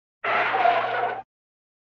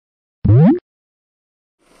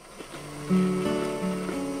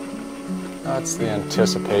It's the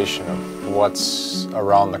anticipation of what's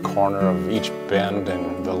around the corner of each bend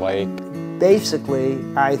in the lake. Basically,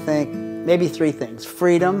 I think maybe three things: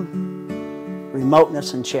 freedom,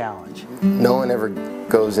 remoteness, and challenge. No one ever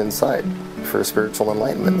goes inside for spiritual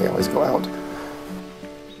enlightenment. They always go out.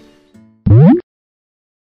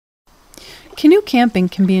 Canoe camping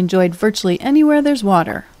can be enjoyed virtually anywhere there's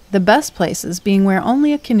water, the best places being where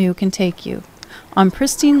only a canoe can take you. On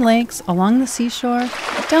pristine lakes, along the seashore,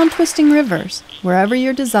 down twisting rivers, wherever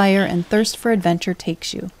your desire and thirst for adventure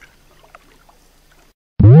takes you.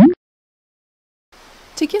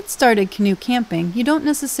 To get started canoe camping, you don't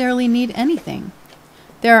necessarily need anything.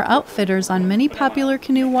 There are outfitters on many popular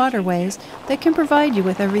canoe waterways that can provide you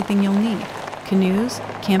with everything you'll need: canoes,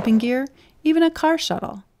 camping gear, even a car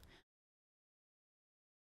shuttle.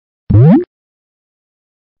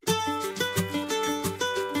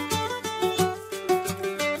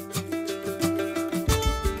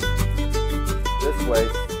 This way,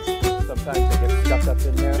 sometimes they get stuck up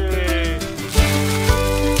in there.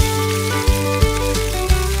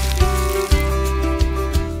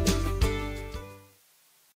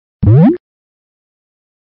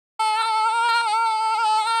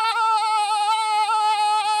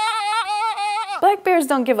 Black bears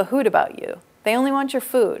don't give a hoot about you. They only want your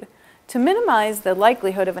food. To minimize the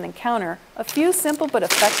likelihood of an encounter, a few simple but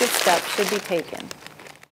effective steps should be taken.